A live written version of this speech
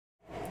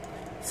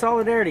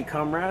Solidarity,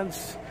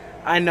 comrades.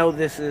 I know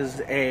this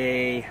is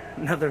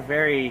another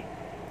very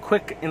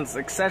quick in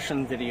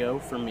succession video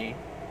for me.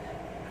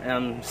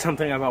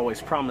 Something I've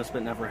always promised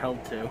but never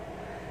held to.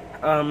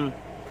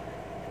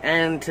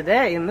 And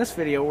today, in this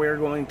video, we're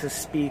going to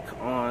speak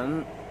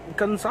on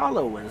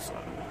Gonzaloism,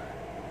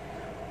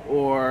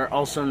 or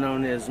also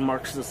known as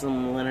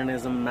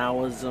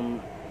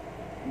Marxism-Leninism-Maoism,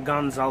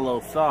 Gonzalo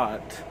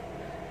thought,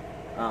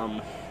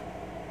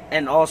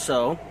 and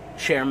also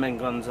Chairman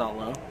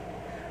Gonzalo,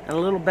 and a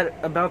little bit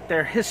about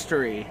their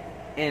history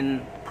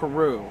in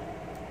Peru.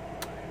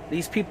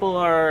 These people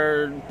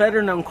are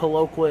better known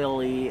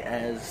colloquially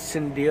as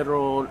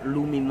Sendero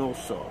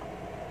Luminoso,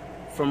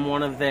 from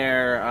one of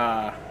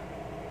their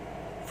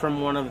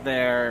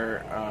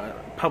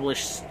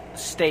published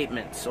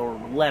statements or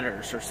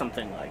letters or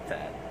something like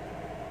that.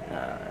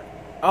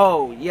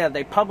 Oh yeah,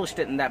 they published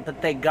it in that,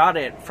 but they got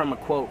it from a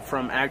quote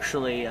from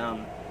actually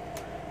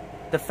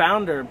the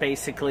founder,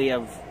 basically,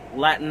 of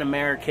Latin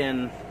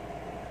American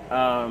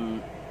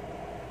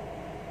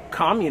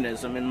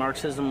communism and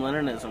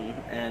Marxism-Leninism.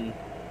 And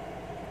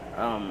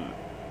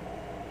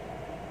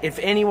if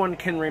anyone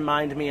can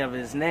remind me of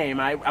his name,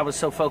 I was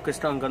so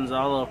focused on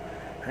Gonzalo,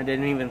 I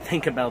didn't even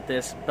think about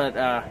this, but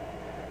I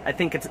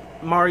think it's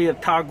Mario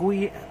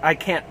Tagui. I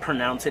can't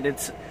pronounce it.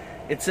 It's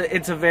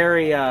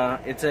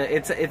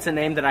a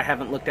name that I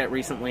haven't looked at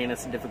recently, and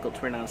it's a difficult to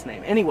pronounce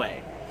name.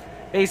 Anyway,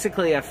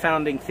 basically a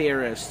founding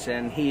theorist,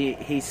 and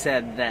he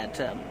said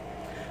that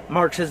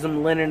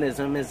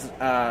Marxism-Leninism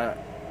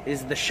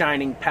is the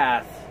shining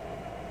path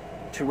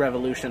to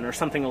revolution, or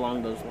something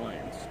along those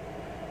lines.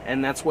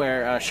 And that's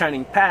where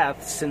shining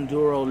path,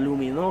 Sendero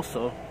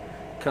Luminoso,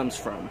 comes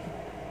from.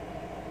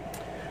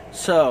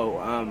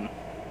 So,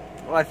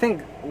 well, I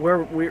think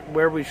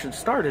where we should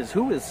start is,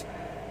 who is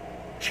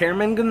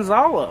Chairman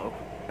Gonzalo?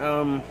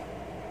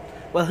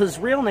 Well, his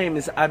real name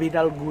is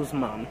Abidal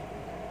Guzman,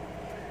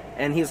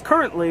 and he's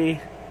currently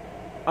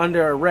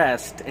under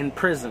arrest in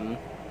prison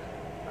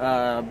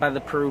by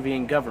the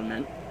Peruvian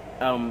government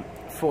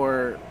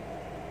for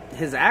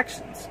his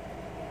actions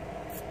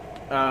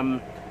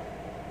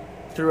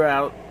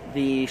throughout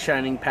the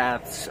Shining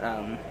Path's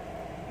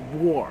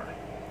war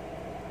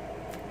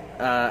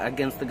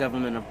against the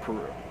government of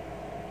Peru.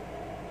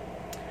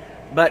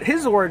 But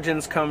his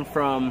origins come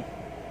from,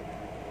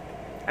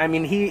 I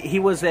mean, he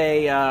was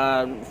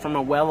from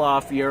a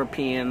well-off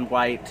European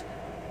white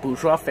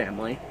bourgeois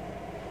family,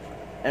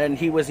 and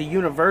he was a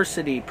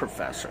university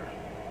professor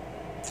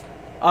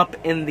up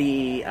in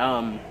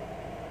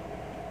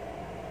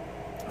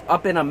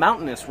a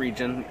mountainous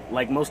region,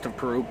 like most of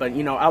Peru, but,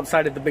 you know,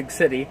 outside of the big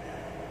city,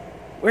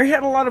 where he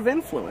had a lot of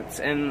influence.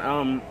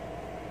 And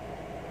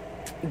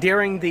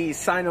during the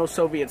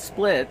Sino-Soviet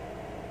split,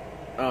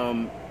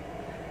 and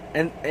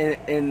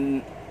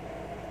in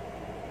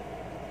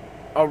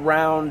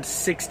around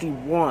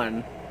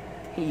 1961,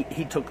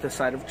 he took the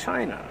side of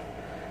China.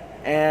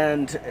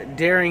 And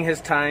during his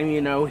time,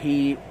 you know,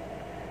 he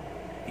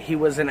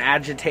was an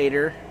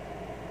agitator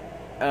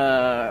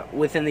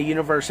within the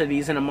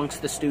universities and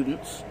amongst the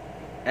students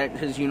at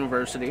his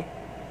university.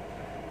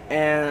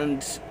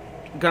 And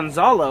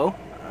Gonzalo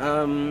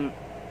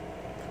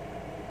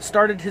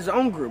started his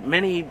own group.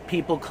 Many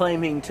people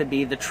claiming to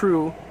be the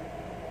true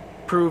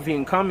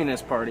Peruvian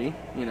Communist Party,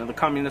 you know, the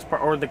Communist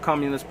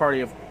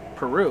Party of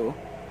Peru.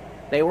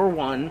 They were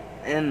one,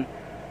 and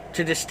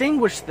to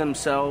distinguish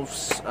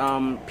themselves,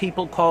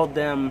 people called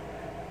them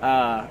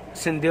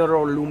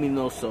Sendero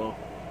Luminoso.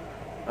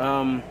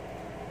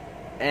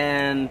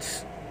 And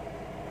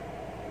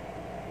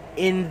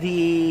in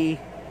the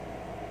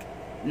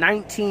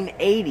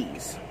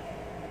 1980s,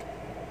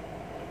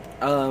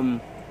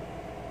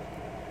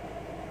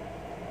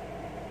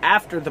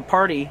 after the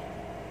party,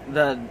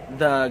 the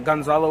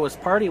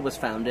Gonzaloist Party was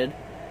founded,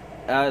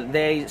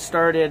 they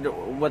started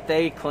what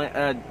they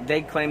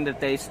claimed that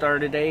they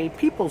started a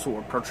people's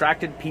war,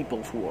 protracted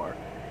people's war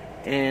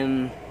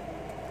in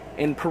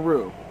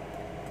Peru,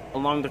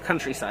 along the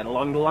countryside,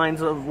 along the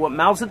lines of what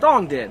Mao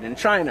Zedong did in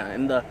China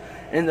in the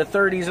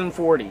 30s and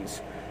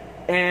 40s.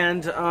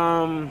 And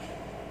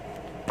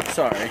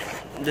sorry,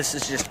 this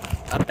is just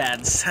a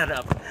bad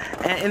setup.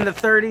 In the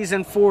 30s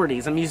and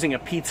 40s, I'm using a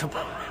pizza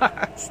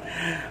box.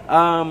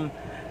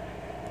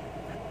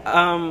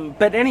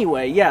 But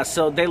anyway, yeah,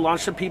 so they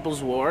launched a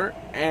People's War,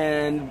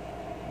 and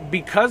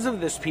because of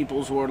this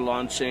People's War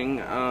launching,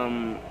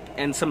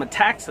 and some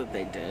attacks that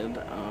they did,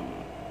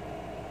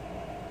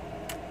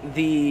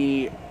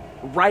 the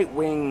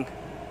right-wing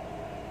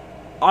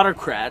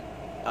autocrat,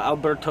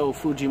 Alberto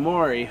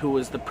Fujimori, who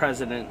was the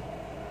president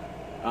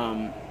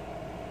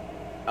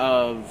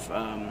of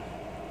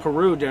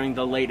Peru during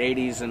the late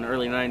 80s and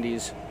early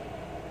 90s,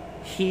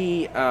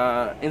 he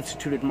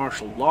instituted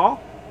martial law,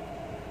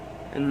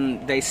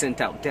 and they sent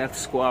out death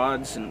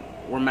squads and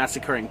were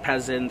massacring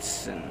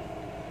peasants and,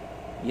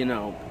 you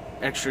know,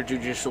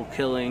 extrajudicial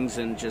killings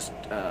and just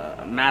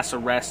mass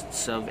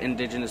arrests of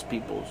indigenous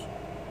peoples.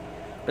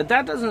 But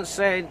that doesn't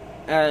say,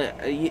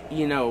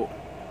 you know,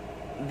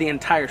 the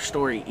entire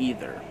story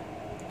either.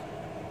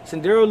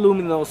 Sendero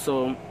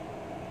Luminoso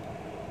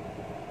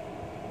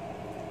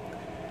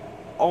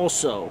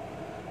also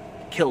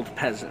killed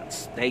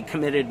peasants. They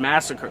committed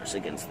massacres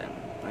against them.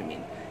 I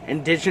mean,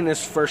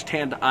 indigenous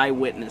first-hand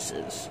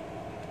eyewitnesses.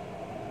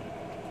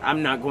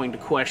 I'm not going to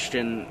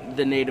question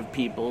the native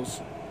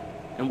peoples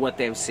and what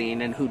they've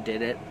seen and who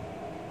did it.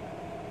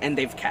 And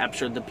they've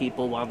captured the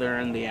people while they're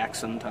in the act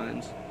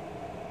sometimes.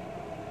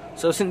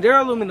 So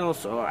Sendero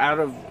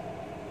Luminoso,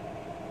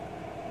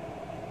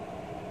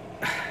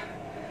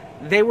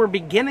 they were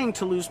beginning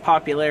to lose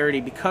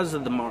popularity because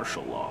of the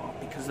martial law,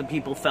 because the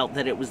people felt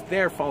that it was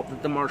their fault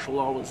that the martial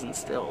law was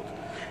instilled.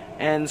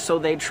 And so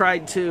they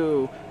tried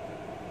to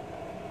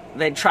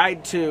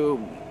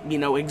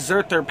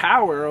exert their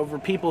power over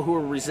people who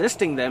were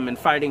resisting them and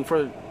fighting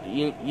for,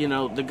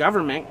 the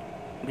government,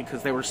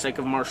 because they were sick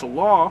of martial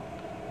law.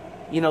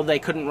 They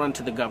couldn't run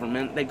to the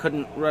government. They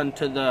couldn't run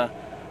to the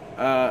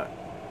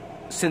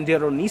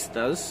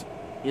Senderonistas.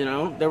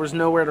 There was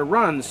nowhere to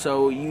run,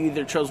 so you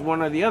either chose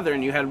one or the other,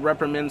 and you had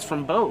reprimands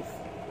from both.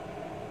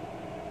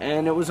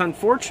 And it was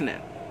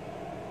unfortunate.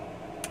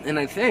 And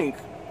I think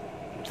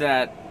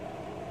that,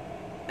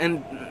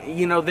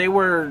 they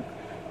were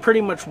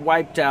pretty much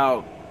wiped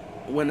out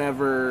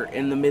whenever,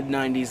 in the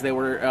mid-90s, they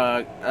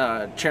were,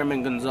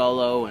 Chairman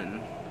Gonzalo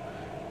and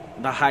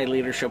the high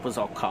leadership was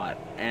all caught.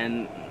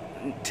 And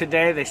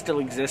today, they still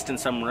exist in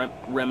some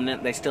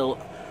remnant. They still,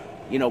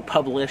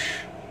 publish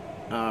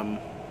on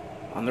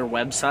their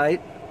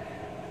website.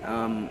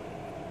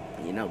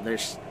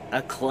 There's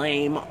a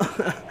claim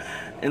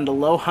in the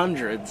low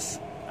hundreds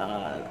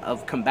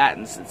of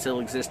combatants that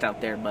still exist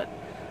out there, but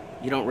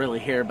you don't really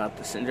hear about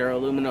the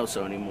Sendero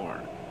Luminoso anymore.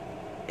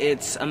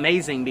 It's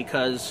amazing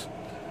because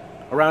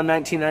around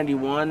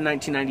 1991,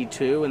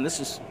 1992, and this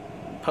is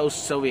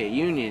post-Soviet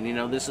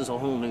Union, this is a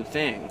whole new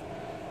thing.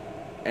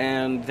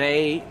 And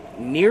they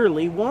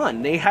nearly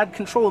won. They had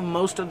control of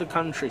most of the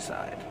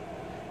countryside.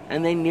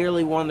 And they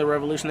nearly won the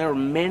revolution. There were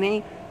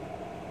many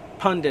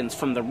pundits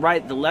from the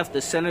right, the left,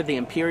 the center, the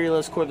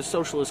imperialist core, the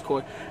socialist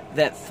core,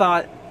 that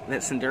thought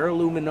that Sendero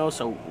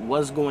Luminoso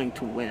was going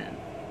to win.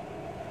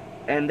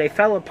 And they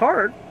fell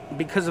apart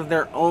because of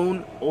their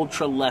own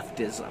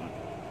ultra-leftism.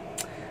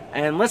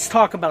 And let's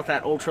talk about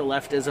that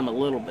ultra-leftism a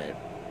little bit.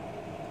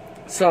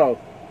 So,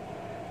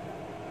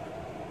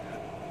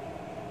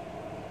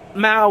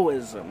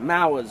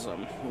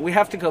 Maoism. We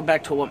have to go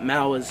back to what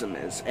Maoism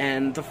is.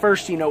 And the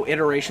first,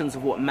 iterations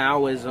of what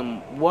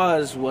Maoism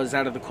was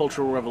out of the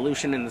Cultural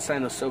Revolution and the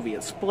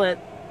Sino-Soviet split.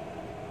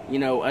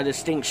 A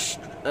distinct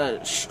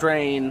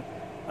strain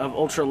of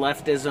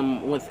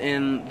ultra-leftism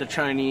within the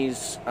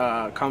Chinese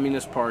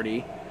Communist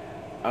Party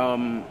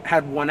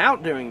had won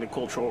out during the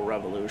Cultural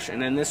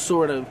Revolution. And this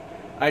sort of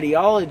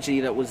ideology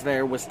that was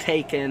there was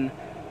taken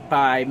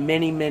by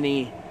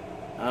many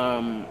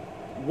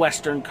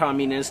Western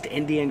communists,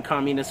 Indian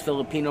communists,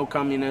 Filipino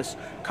communists,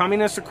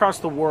 communists across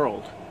the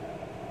world.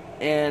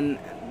 And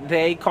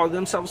they called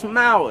themselves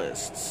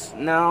Maoists.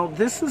 Now,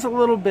 this is a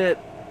little bit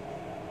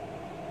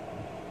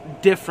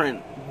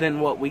different than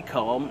what we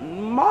call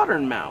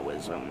modern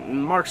Maoism,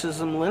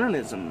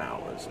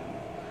 Marxism-Leninism-Maoism.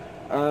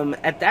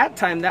 At that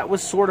time, that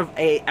was sort of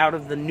out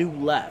of the new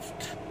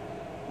left.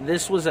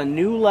 This was a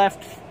new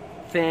left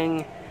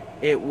thing.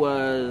 It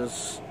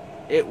was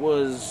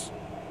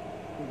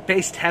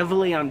based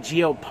heavily on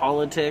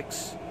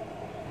geopolitics,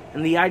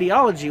 and the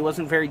ideology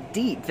wasn't very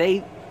deep.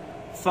 They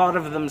thought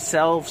of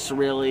themselves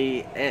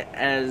really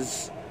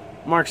as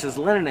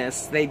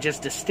Marxist-Leninists. They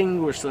just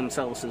distinguished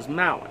themselves as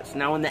Maoists.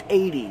 Now, in the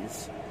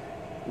 80s,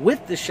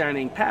 with the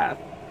Shining Path,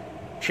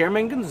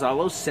 Chairman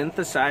Gonzalo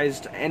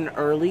synthesized an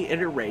early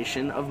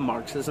iteration of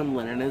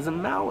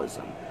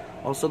Marxism-Leninism-Maoism,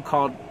 also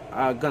called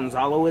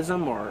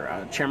Gonzaloism,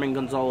 or Chairman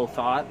Gonzalo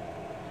thought.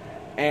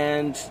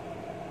 And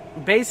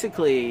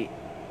basically,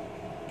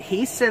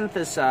 he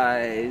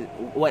synthesized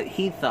what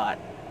he thought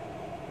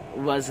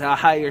was a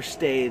higher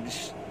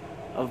stage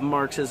of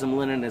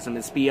Marxism-Leninism.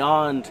 It's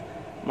beyond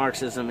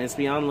Marxism. It's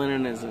beyond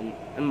Leninism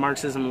and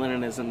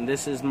Marxism-Leninism.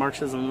 This is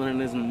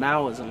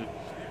Marxism-Leninism-Maoism,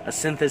 a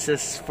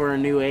synthesis for a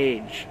new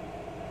age,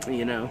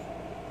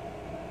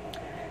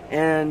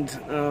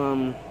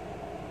 And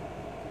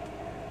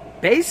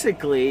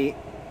basically,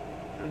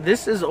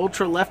 this is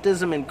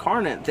ultra-leftism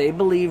incarnate. They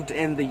believed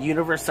in the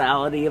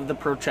universality of the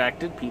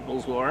protracted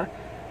People's War,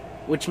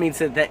 which means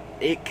that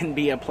it can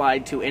be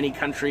applied to any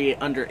country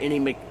under any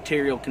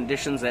material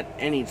conditions at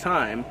any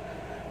time,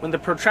 when the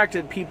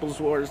protracted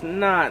People's War is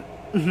not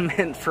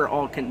meant for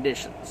all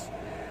conditions.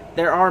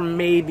 There are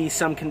maybe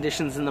some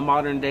conditions in the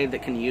modern day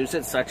that can use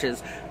it, such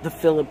as the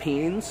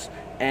Philippines,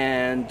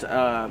 and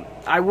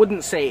I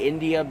wouldn't say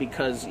India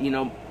because,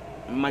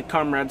 my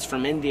comrades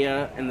from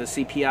India and the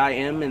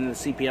CPIM and the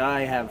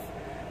CPI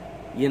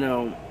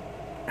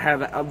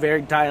have a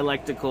very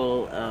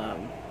dialectical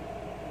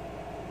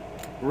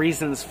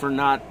reasons for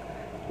not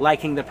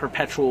liking the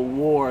perpetual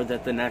war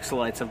that the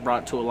Naxalites have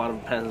brought to a lot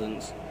of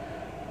peasants.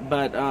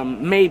 But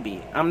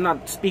maybe. I'm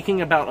not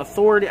speaking about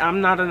authority. I'm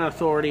not an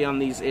authority on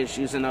these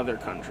issues in other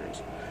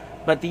countries.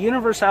 But the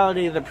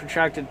universality of the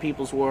protracted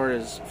People's War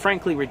is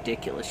frankly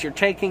ridiculous. You're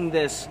taking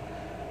this...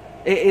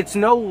 It's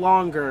no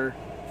longer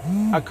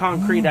a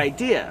concrete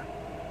idea.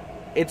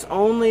 It's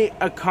only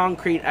a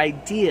concrete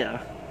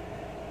idea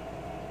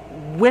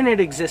when it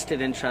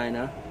existed in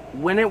China,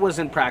 when it was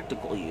in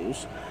practical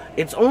use.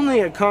 It's only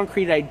a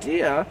concrete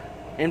idea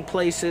in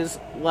places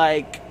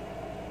like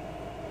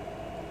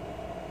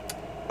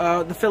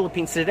the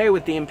Philippines today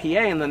with the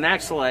MPA and the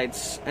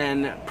Naxalites,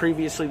 and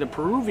previously the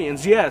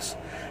Peruvians. Yes,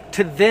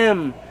 to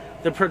them,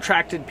 the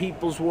protracted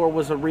People's War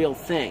was a real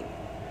thing.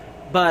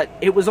 But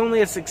it was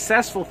only a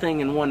successful thing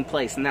in one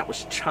place, and that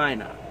was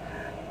China.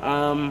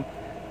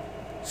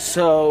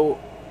 So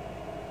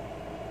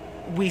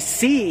we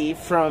see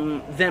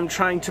from them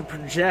trying to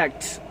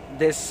project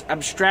this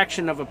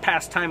abstraction of a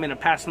past time and a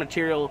past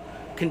material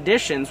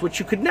conditions, which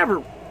you could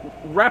never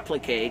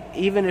replicate,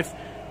 even if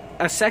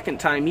a second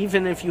time,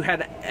 even if you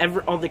had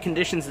all the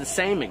conditions the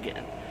same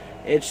again.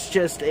 It's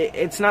just,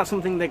 it's not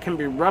something that can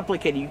be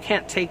replicated. You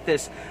can't take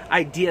this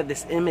idea,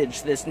 this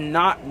image, this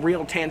not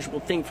real tangible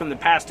thing from the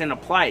past and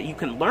apply it. You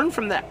can learn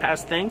from that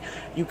past thing.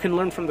 You can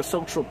learn from the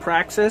social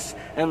praxis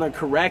and the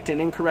correct and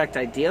incorrect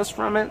ideas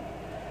from it.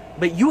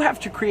 But you have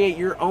to create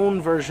your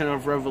own version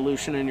of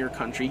revolution in your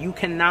country. You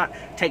cannot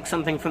take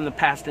something from the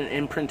past and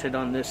imprint it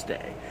on this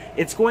day.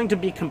 It's going to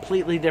be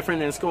completely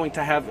different, and it's going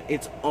to have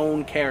its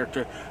own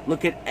character.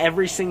 Look at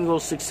every single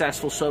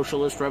successful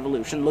socialist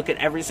revolution. Look at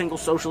every single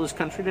socialist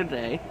country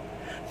today.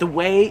 The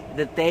way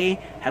that they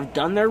have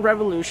done their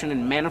revolution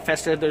and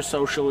manifested their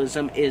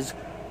socialism is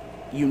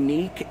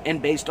unique and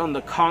based on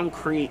the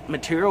concrete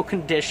material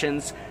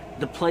conditions,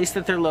 the place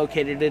that they're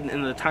located in,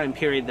 and the time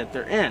period that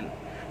they're in.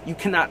 You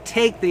cannot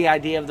take the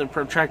idea of the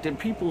protracted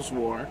People's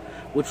War,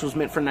 which was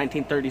meant for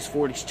 1930s,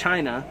 40s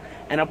China,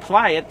 and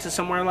apply it to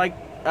somewhere like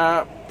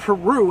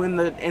Peru in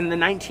the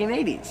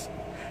 1980s.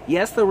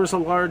 Yes, there was a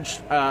large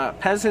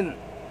peasant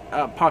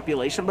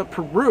population, but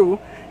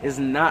Peru is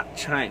not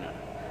China.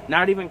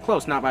 Not even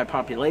close. Not by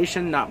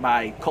population, not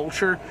by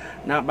culture,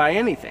 not by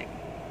anything.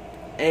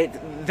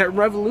 Their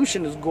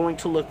revolution is going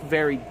to look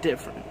very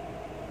different.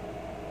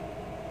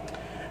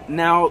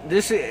 Now,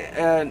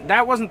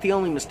 that wasn't the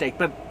only mistake,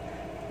 but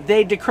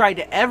they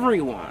decried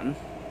everyone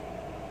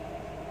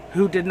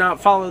who did not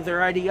follow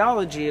their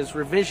ideology as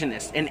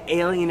revisionist and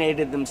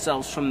alienated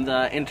themselves from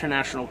the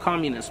international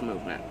communist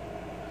movement.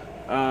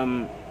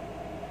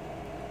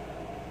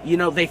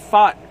 They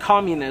fought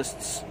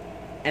communists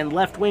and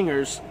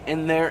left-wingers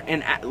and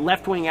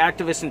left-wing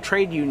activists and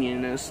trade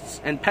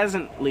unionists and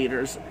peasant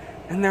leaders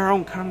in their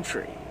own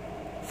country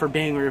for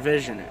being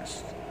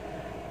revisionist.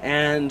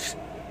 And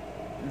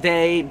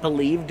they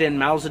believed in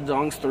Mao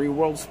Zedong's Three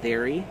Worlds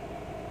theory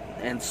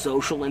and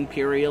social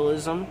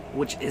imperialism,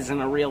 which isn't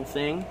a real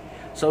thing.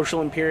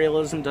 Social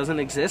imperialism doesn't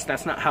exist.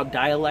 That's not how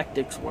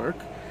dialectics work.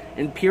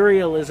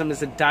 Imperialism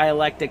is a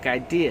dialectic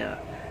idea,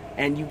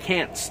 and you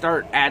can't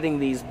start adding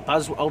these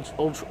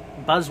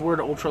buzzword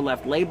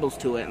ultra-left labels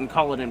to it and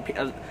call it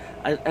an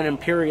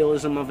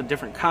imperialism of a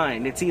different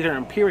kind. It's either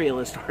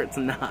imperialist or it's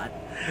not.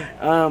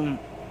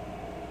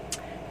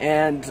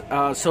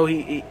 So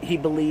he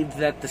believed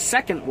that the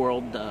Second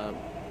World,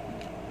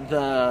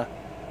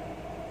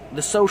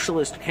 the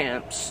socialist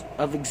camps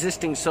of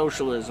existing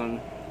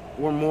socialism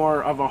were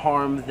more of a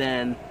harm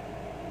than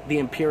the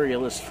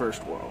imperialist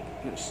First World.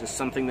 It's just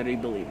something that he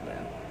believed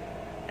in.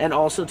 And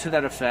also to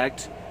that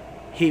effect,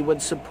 he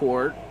would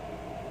support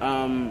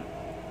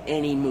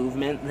any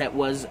movement that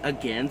was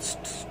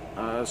against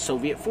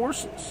Soviet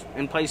forces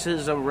in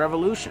places of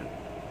revolution.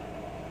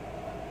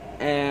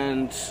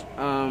 And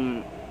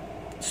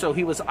so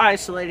he was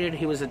isolated,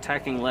 he was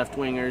attacking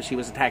left-wingers, he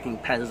was attacking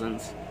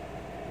peasants.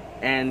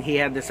 And he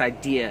had this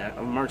idea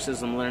of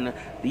Marxism-Leninism,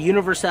 the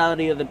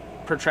universality of the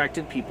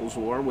protracted People's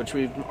War, which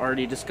we've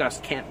already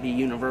discussed can't be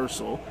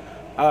universal.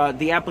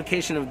 The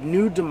application of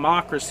new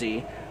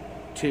democracy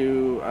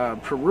to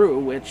Peru,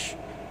 which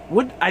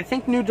I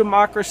think new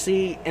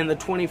democracy in the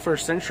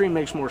 21st century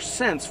makes more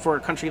sense for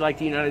a country like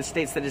the United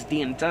States that is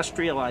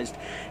deindustrialized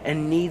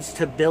and needs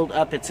to build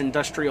up its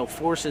industrial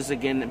forces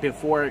again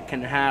before it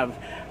can have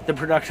the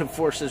productive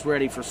forces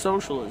ready for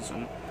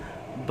socialism.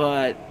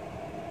 But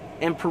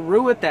in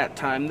Peru at that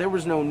time, there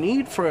was no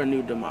need for a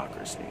new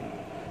democracy.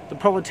 The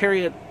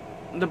proletariat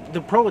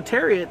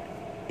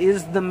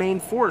is the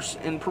main force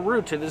in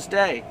Peru to this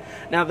day.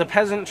 Now, the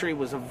peasantry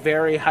was a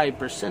very high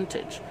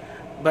percentage,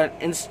 but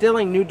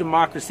instilling new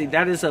democracy,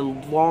 that is a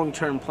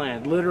long-term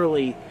plan,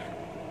 literally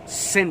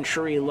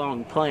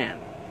century-long plan,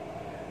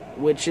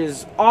 which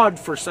is odd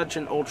for such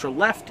an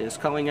ultra-leftist,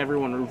 calling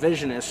everyone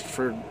revisionist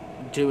for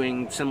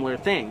doing similar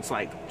things,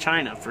 like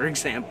China, for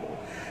example.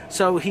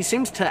 So he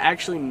seems to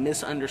actually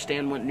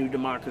misunderstand what new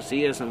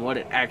democracy is and what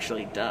it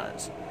actually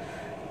does.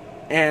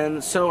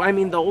 And so, I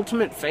mean, the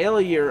ultimate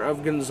failure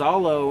of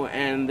Gonzalo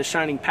and the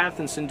Shining Path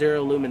and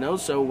Sendero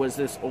Luminoso was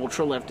this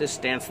ultra-leftist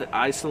stance that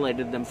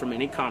isolated them from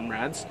any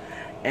comrades,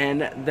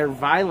 and their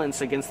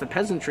violence against the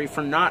peasantry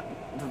for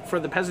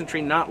the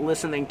peasantry not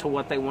listening to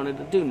what they wanted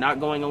to do, not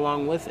going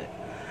along with it.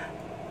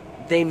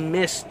 They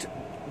missed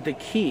the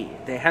key.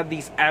 They have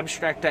these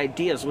abstract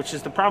ideas, which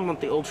is the problem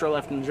with the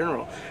ultra-left in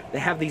general. They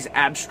have these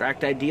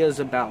abstract ideas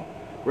about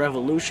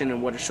revolution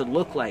and what it should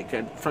look like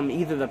from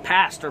either the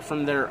past or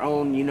from their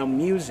own,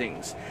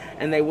 musings.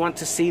 And they want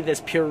to see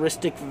this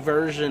puristic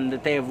version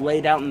that they have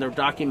laid out in their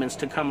documents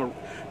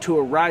to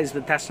arise,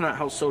 that that's not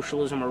how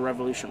socialism or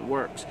revolution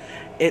works.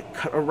 It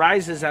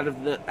arises out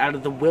of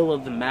the will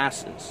of the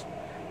masses.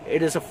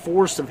 It is a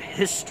force of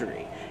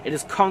history. It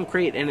is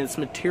concrete and it's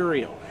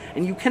material.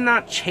 And you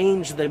cannot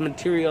change the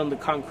material and the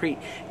concrete.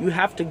 You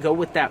have to go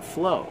with that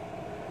flow.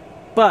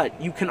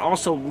 But you can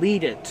also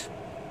lead it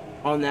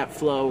on that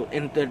flow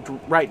in the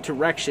right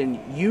direction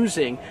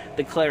using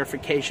the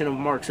clarification of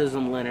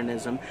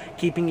Marxism-Leninism,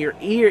 keeping your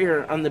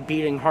ear on the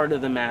beating heart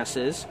of the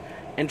masses,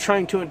 and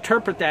trying to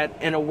interpret that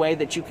in a way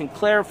that you can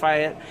clarify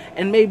it,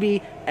 and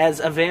maybe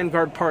as a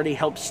vanguard party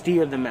help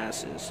steer the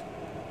masses.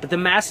 But the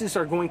masses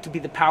are going to be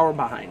the power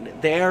behind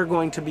it. They are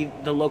going to be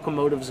the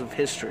locomotives of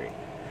history.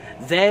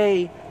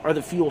 They are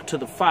the fuel to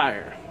the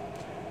fire.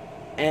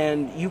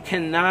 And you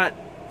cannot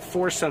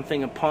force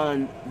something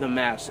upon the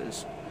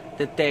masses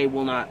that they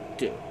will not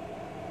do.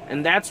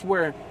 And that's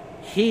where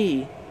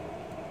he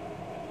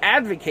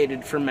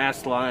advocated for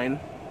mass line,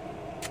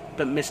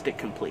 but missed it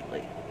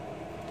completely.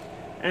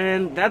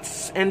 And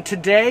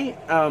today,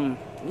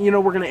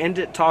 we're going to end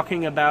it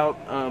talking about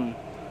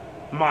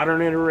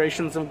modern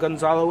iterations of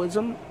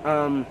Gonzaloism.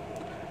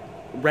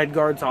 Red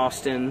Guards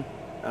Austin.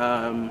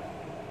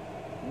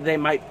 They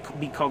might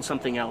be called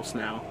something else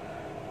now.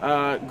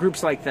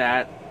 Groups like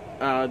that.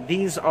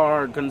 These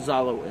are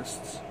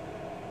Gonzaloists.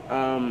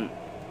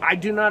 I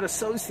do not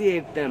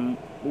associate them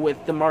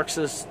with the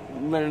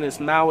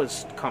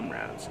Marxist-Leninist-Maoist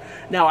comrades.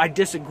 Now, I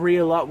disagree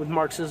a lot with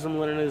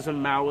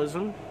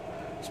Marxism-Leninism-Maoism,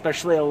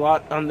 especially a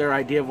lot on their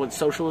idea of what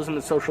socialism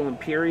and social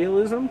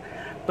imperialism.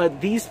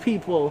 But these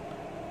people,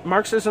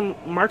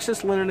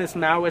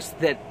 Marxist-Leninist-Maoists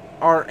that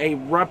are a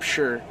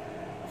rupture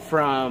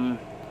from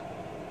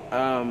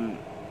the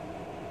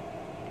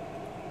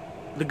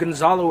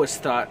Gonzaloist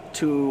thought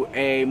to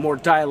a more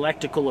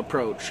dialectical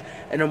approach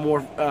and a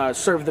more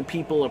serve the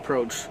people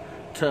approach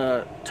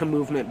to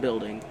movement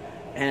building.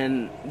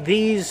 And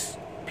these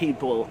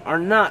people are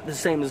not the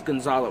same as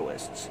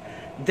Gonzaloists.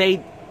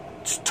 They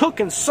took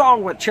and saw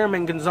what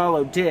Chairman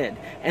Gonzalo did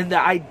and the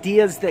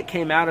ideas that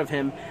came out of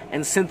him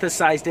and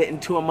synthesized it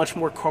into a much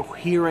more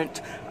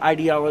coherent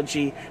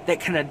ideology that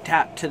can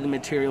adapt to the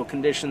material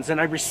conditions.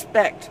 And I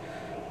respect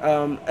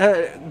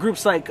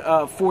groups like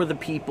For the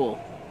People,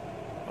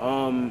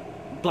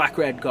 Black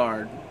Red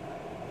Guard,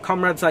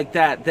 comrades like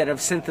that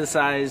have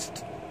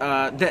synthesized,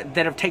 that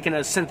have taken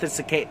a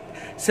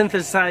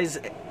synthesized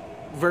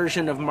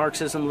version of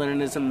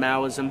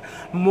Marxism-Leninism-Maoism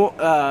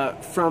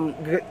from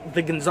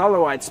the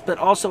Gonzaloites, but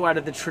also out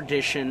of the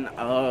tradition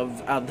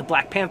of the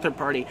Black Panther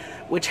Party,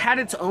 which had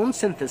its own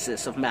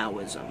synthesis of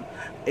Maoism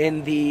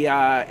in the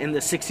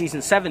 60s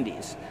and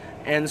 70s.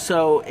 And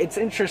so it's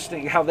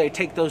interesting how they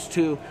take those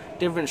two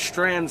different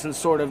strands and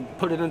sort of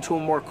put it into a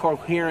more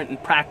coherent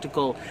and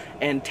practical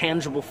and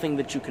tangible thing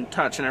that you can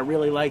touch. And I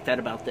really like that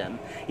about them,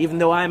 even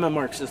though I'm a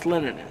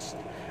Marxist-Leninist.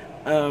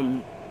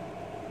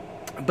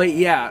 But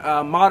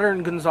yeah,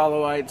 modern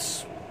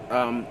Gonzaloites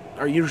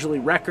are usually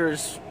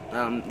wreckers,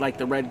 like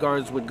the Red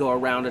Guards would go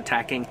around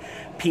attacking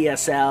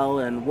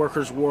PSL and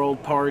Workers'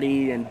 World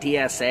Party and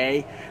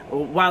DSA.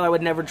 While I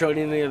would never join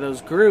any of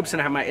those groups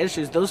and have my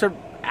issues, those are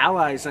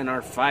allies in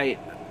our fight,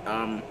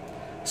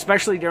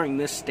 especially during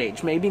this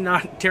stage. Maybe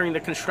not during the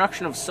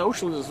construction of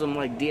socialism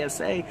like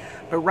DSA,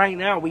 but right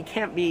now we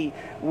can't be.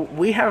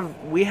 We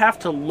have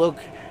to look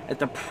at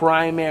the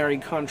primary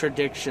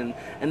contradiction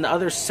and the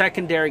other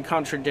secondary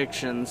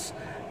contradictions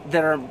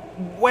that are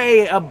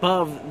way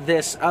above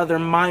this other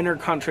minor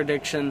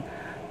contradiction.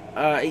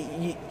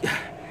 I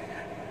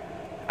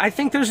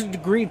think there's a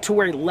degree to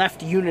where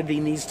left unity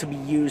needs to be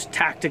used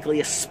tactically,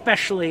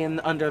 especially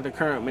under the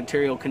current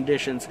material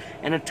conditions,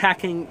 and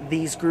attacking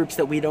these groups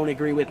that we don't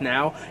agree with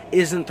now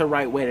isn't the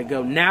right way to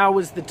go. Now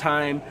is the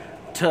time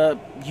to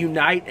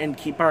unite and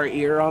keep our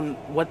ear on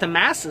what the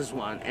masses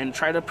want and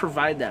try to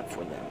provide that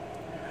for them.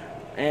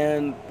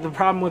 And the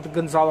problem with the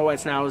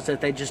Gonzaloites now is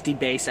that they just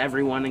debase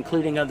everyone,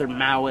 including other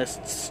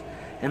Maoists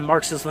and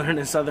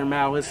Marxist-Leninists, other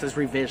Maoists as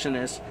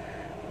revisionists.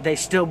 They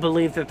still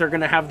believe that they're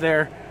going to have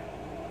their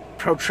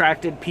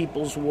protracted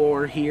people's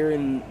war here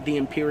in the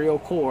imperial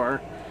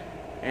core,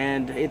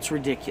 and it's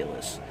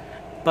ridiculous.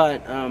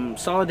 But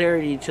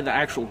solidarity to the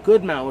actual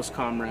good Maoist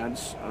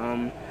comrades,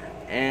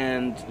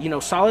 and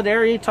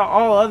solidarity to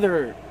all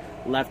other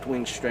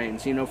left-wing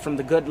strains, from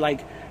the good,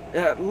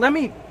 let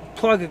me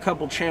plug a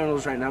couple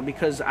channels right now,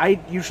 because I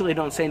usually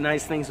don't say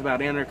nice things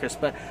about anarchists,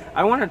 but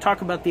I want to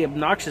talk about the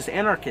obnoxious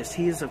anarchist.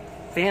 He is a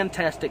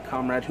fantastic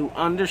comrade who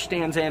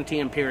understands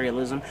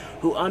anti-imperialism,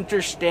 who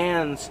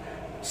understands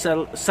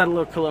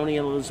settler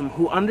colonialism,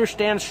 who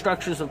understands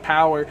structures of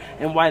power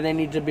and why they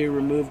need to be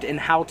removed and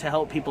how to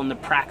help people in the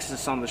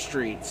praxis on the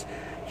streets.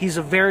 He's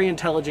a very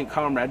intelligent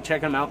comrade.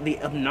 Check him out, the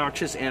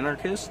obnoxious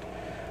anarchist.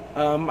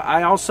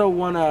 I also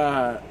want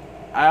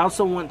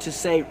to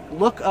say,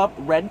 look up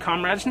Red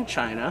Comrades in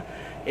China.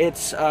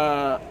 It's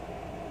a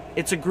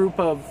group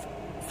of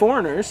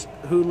foreigners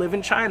who live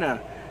in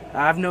China,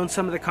 I've known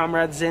some of the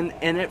comrades in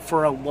it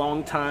for a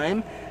long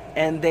time,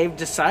 and they've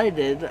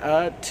decided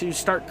to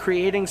start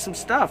creating some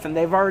stuff, and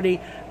they've already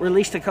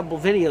released a couple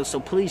videos, so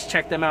please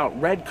check them out.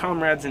 Red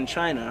Comrades in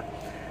China.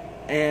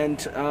 And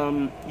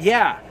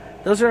yeah,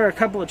 those are a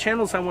couple of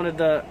channels I wanted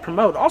to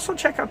promote. Also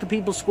check out the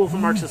People's School for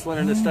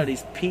Marxist-Leninist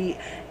Studies,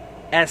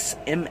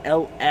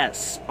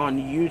 PSMLS, on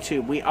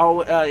YouTube.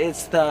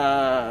 It's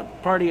the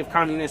Party of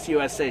Communist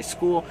USA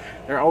School.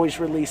 They're always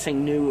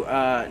releasing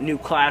new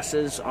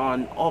classes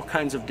on all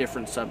kinds of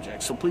different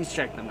subjects, so please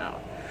check them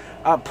out.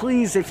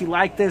 Please, if you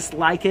like this,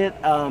 like it.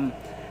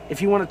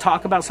 If you want to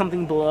talk about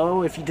something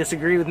below, if you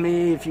disagree with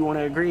me, if you want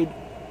to agree,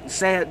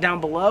 say it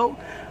down below.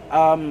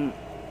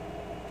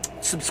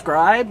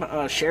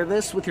 Subscribe, share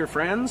this with your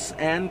friends,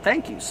 and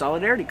thank you.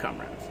 Solidarity,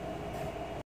 comrades.